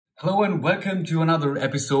Hello and welcome to another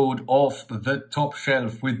episode of The Top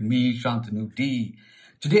Shelf with me, Shantanu D.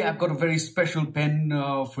 Today I've got a very special pen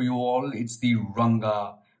for you all. It's the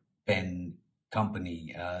Ranga Pen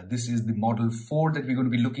Company. This is the Model 4 that we're going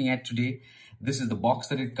to be looking at today. This is the box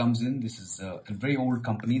that it comes in. This is a very old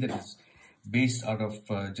company that is based out of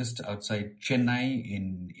just outside Chennai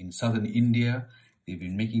in southern India. They've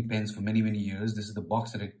been making pens for many years. This is the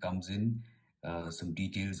box that it comes in. Some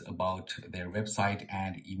details about their website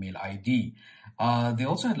and email ID. They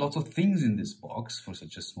also had lots of things in this box for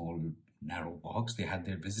such a small, narrow box. They had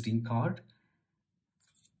their visiting card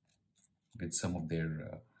with some of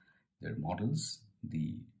their models,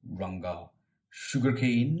 the Ranga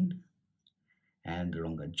Sugarcane and the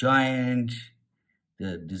Ranga Giant,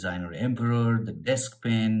 the Designer Emperor, the Desk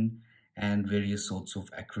Pen, and various sorts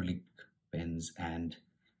of acrylic pens and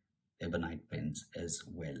ebonite pens as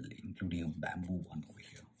well, including a bamboo one over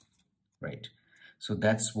here, right? So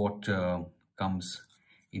that's what comes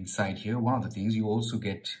inside here. One of the things, you also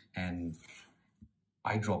get an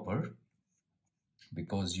eyedropper,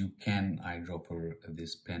 because you can eyedropper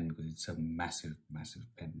this pen because it's a massive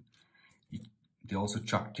pen. They also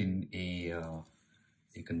chucked in a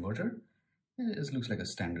converter. It looks like a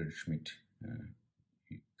standard Schmidt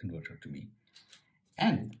converter to me.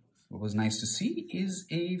 And what was nice to see is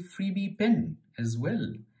a freebie pen as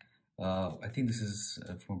well. I think this is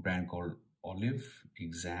from a brand called Olive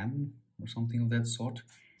Exam or something of that sort.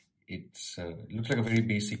 It looks like a very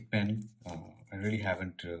basic pen. I really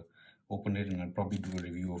haven't opened it, and I'll probably do a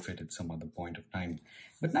review of it at some other point of time.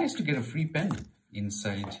 But nice to get a free pen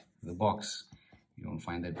inside the box. You don't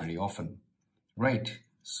find that very often. Right,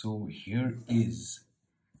 so here is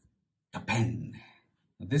the pen.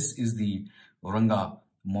 This is the Ranga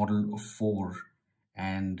Model 4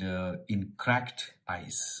 and in cracked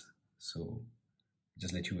ice. So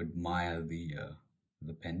just let you admire the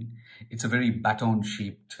pen. It's a very baton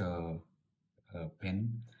shaped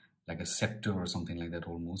pen, like a scepter or something like that,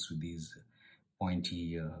 almost, with these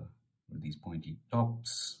pointy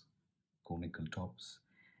tops, conical tops,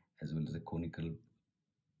 as well as a conical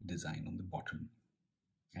design on the bottom.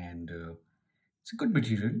 And it's a good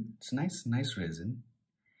material. It's nice resin.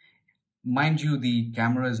 Mind you, the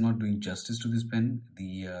camera is not doing justice to this pen.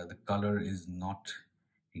 The color is not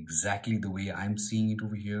exactly the way I'm seeing it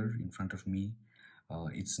over here in front of me.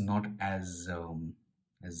 It's not as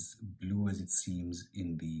blue as it seems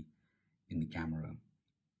in the camera.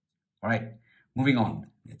 All right, moving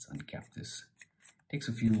on. Let's uncap this. Takes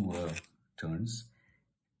a few turns.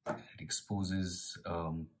 It exposes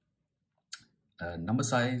number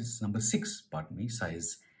 6,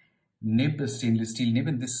 size nib, stainless steel nib,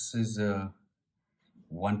 and this is 1.1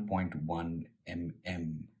 mm.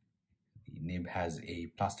 The nib has a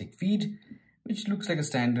plastic feed, which looks like a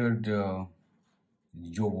standard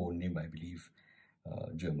Jowo nib, I believe,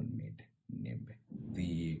 German-made nib.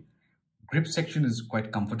 The grip section is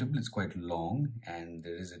quite comfortable. It's quite long, and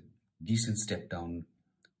there is a decent step down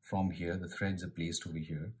from here. The threads are placed over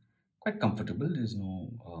here. Quite comfortable.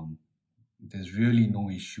 There's really no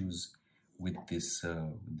issues with this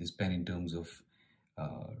pen in terms of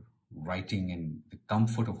writing and the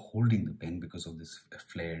comfort of holding the pen because of this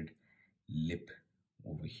flared lip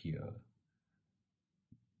over here.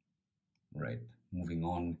 Right, moving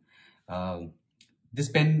on. This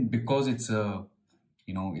pen, because it's a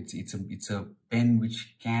it's a pen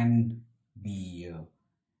which can be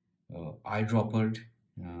eyedroppered,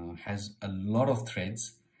 has a lot of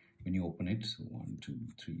threads when you open it. So 1, 2,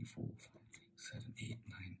 3, 4, 5, 6, 7, 8,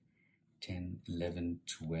 9, 10, 11,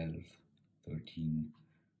 12, 13,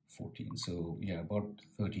 14. So yeah, about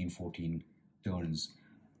 13, 14 turns.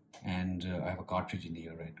 And I have a cartridge in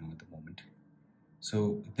here right now at the moment.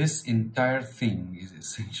 So this entire thing is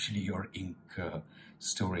essentially your ink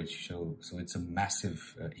storage. So it's a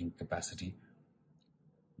massive ink capacity.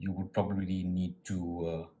 You would probably need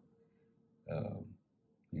to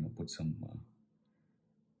put some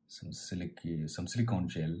silicone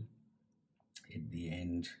gel at the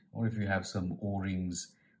end, or if you have some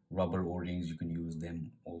O-rings, rubber O-rings, you can use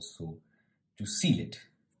them also to seal it.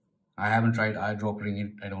 I haven't tried eyedroppering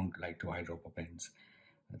it. I don't like to eyedropper pens.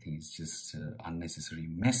 I think it's just unnecessary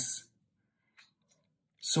mess.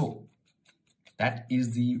 So that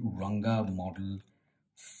is the Ranga Model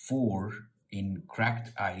 4 in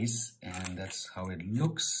cracked ice, and that's how it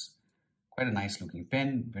looks. Quite a nice looking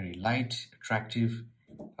pen, very light, attractive.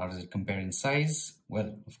 How does it compare in size?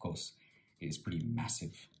 Well, of course, it is pretty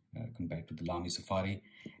massive compared to the Lamy Safari.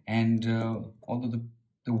 And although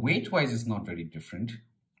the weight-wise is not very different,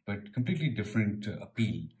 but completely different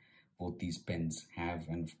appeal both these pens have.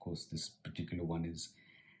 And of course, this particular one is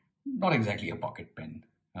not exactly a pocket pen.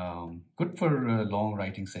 Good for long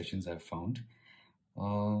writing sessions, I've found.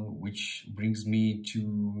 Which brings me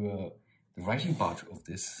to the writing part of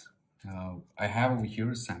this. I have over here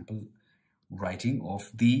a sample writing of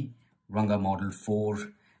the Ranga Model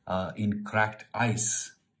 4 in cracked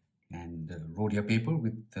ice and rhodia paper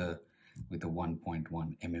with a 1.1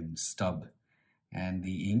 mm stub. And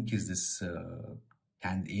the ink is this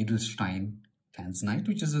Edelstein Tanzanite,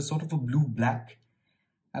 which is a sort of a blue-black,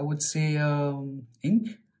 I would say,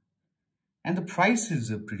 ink. And the price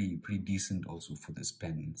is pretty decent also for this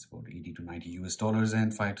pen. It's about 80 to 90 US dollars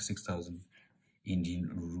and 5 to 6,000 Indian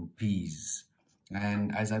rupees.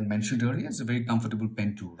 And as I mentioned earlier, it's a very comfortable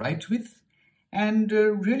pen to write with, and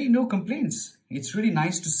really no complaints. It's really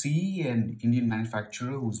nice to see an Indian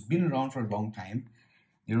manufacturer who's been around for a long time.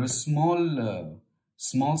 They're a small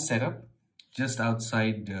setup just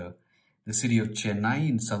outside the city of Chennai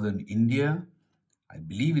in southern India. I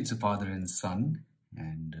believe it's a father and son,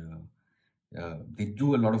 and they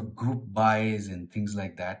do a lot of group buys and things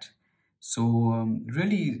like that. So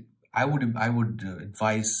really, I would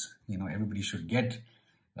advise, everybody should get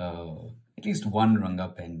at least one Ranga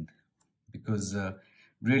pen, because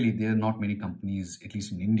really there are not many companies, at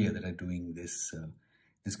least in India, that are doing this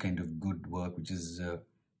this kind of good work, which has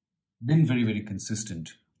been very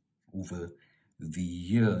consistent over the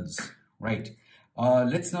years. Right.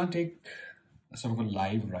 Let's now take a sort of a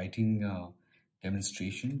live writing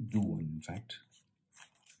demonstration. Do one, in fact.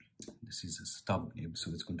 This is a stub nib,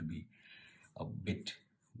 so it's going to be a bit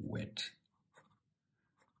wet.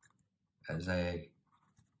 As I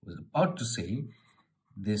was about to say,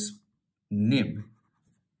 this nib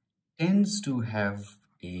tends to have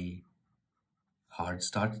a hard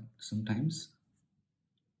start sometimes.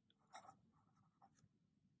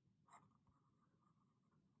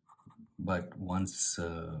 But once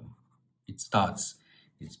it starts,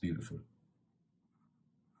 it's beautiful.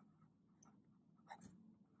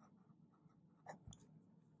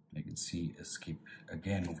 I can see a skip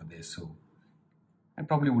again over there, so I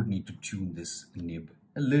probably would need to tune this nib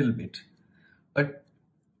a little bit, but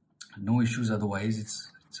no issues otherwise.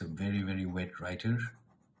 It's a very wet writer.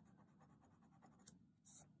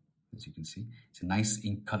 As you can see, it's a nice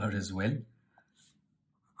ink color as well.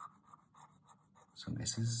 Some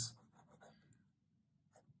S's.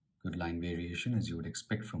 Good line variation, as you would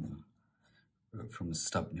expect from a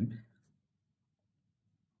stub nib.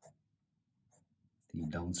 The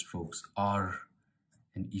downstrokes are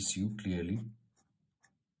an issue, clearly,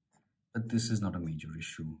 but this is not a major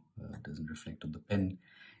issue. It doesn't reflect on the pen.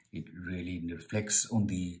 It really reflects on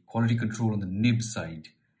the quality control on the nib side.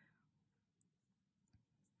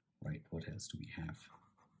 Right, what else do we have?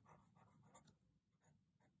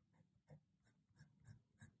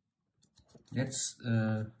 Let's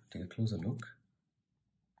take a closer look.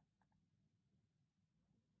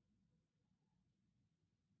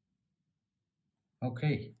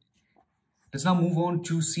 Okay, let's now move on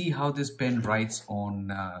to see how this pen writes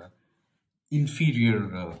on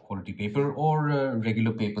inferior quality paper, or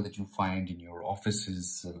regular paper that you find in your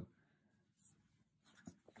offices.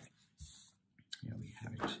 Here we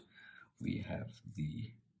have it. We have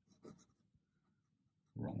the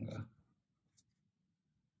Ranga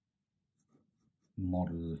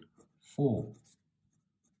Model 4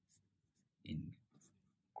 in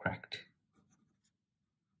cracked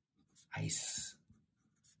ice.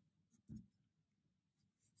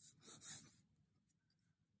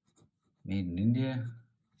 Made in India.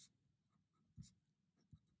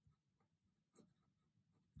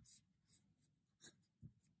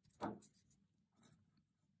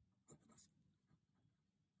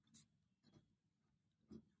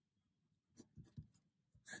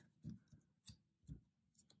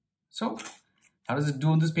 So, how does it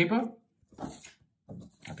do on this paper? I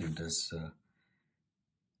think it does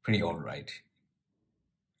pretty all right.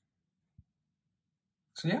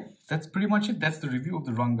 So yeah, that's pretty much it. That's the review of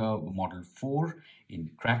the Ranga Model 4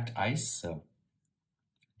 in cracked ice.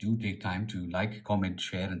 Do take time to like, comment,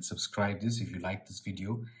 share, and subscribe this if you like this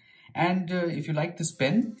video. And if you like this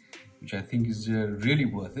pen, which I think is really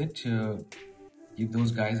worth it, give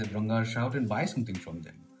those guys at Ranga a shout and buy something from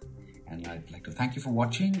them. And I'd like to thank you for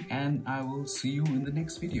watching, and I will see you in the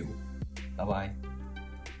next video. Bye-bye.